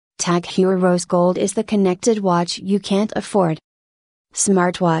TAG Heuer Rose Gold is the connected watch you can't afford.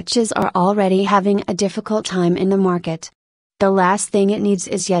 Smartwatches are already having a difficult time in the market. The last thing it needs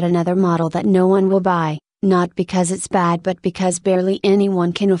is yet another model that no one will buy, not because it's bad but because barely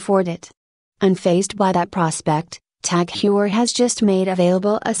anyone can afford it. Unfazed by that prospect, TAG Heuer has just made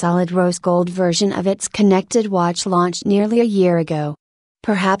available a solid rose gold version of its connected watch launched nearly a year ago.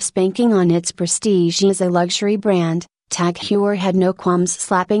 Perhaps banking on its prestige as a luxury brand, TAG Heuer had no qualms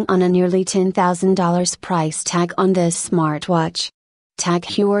slapping on a nearly $10,000 price tag on this smartwatch. TAG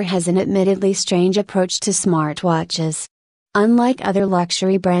Heuer has an admittedly strange approach to smartwatches. Unlike other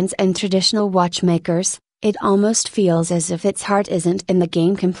luxury brands and traditional watchmakers, it almost feels as if its heart isn't in the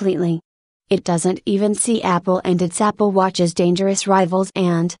game completely. It doesn't even see Apple and its Apple Watch as dangerous rivals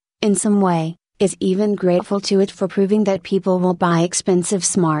and, in some way, is even grateful to it for proving that people will buy expensive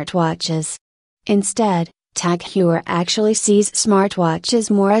smartwatches. Instead, TAG Heuer actually sees smartwatches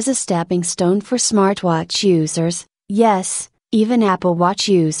more as a stepping stone for smartwatch users, yes, even Apple Watch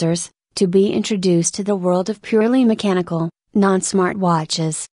users, to be introduced to the world of purely mechanical,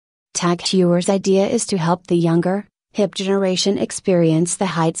 non-smartwatches. TAG Heuer's idea is to help the younger, hip generation experience the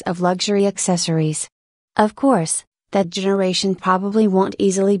heights of luxury accessories. Of course, that generation probably won't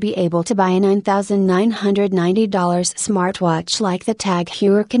easily be able to buy a $9,990 smartwatch like the TAG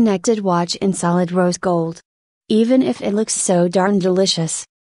Heuer connected watch in solid rose gold. Even if it looks so darn delicious.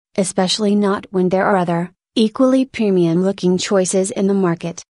 Especially not when there are other, equally premium looking choices in the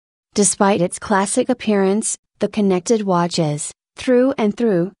market. Despite its classic appearance, the connected watch is, through and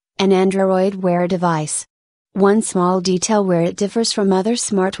through, an Android Wear device. One small detail where it differs from other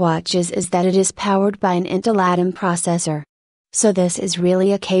smartwatches is that it is powered by an Intel Atom processor. So this is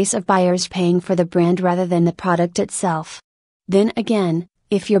really a case of buyers paying for the brand rather than the product itself. Then again,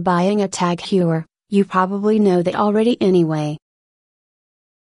 if you're buying a TAG Heuer, you probably know that already anyway.